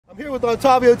I'm here with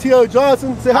Octavio T.O.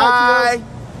 Johnson. Say hi,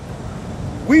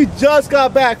 T.O. We just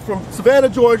got back from Savannah,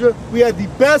 Georgia. We had the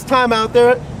best time out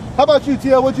there. How about you,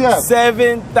 T.O.? What'd you have?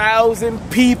 7,000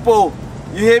 people.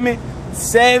 You hear me?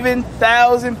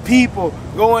 7,000 people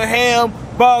going ham,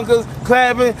 bonkers,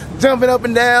 clapping, jumping up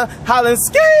and down, hollering,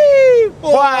 ski!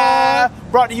 Boy!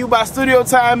 Brought to you by Studio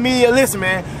Time Media. Listen,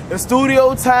 man, the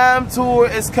Studio Time tour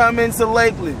is coming to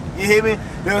Lakeland. You hear me?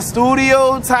 The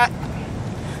Studio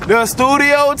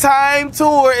Time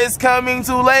tour is coming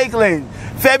to Lakeland.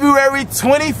 February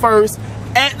 21st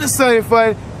at the Sunny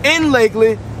Fun in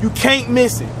Lakeland. You can't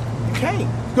miss it. You can't.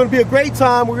 It's going to be a great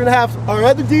time. We're going to have our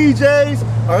other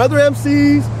DJs, our other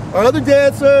MCs, our other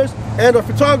dancers, and our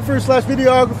photographer slash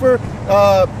videographer,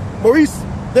 Maurice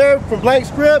there from Blank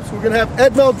Scripts. We're going to have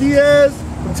Edmel Diaz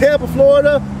from Tampa,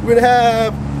 Florida. We're going to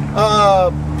have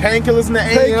Painkillers in the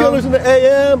AM. Painkillers in the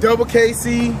AM. Double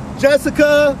KC.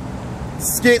 Jessica.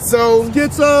 Schizo.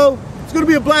 It's going to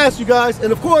be a blast, you guys.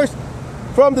 And of course,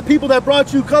 from the people that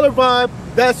brought you Color Vibe,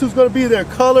 that's who's going to be there,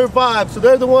 Color Vibe. So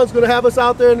they're the ones going to have us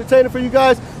out there entertaining for you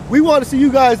guys. We want to see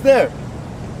you guys there.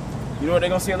 You know what they're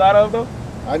going to see a lot of, though?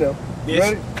 I know.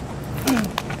 Yes. Ready?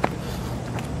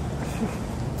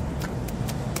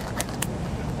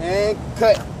 And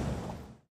cut.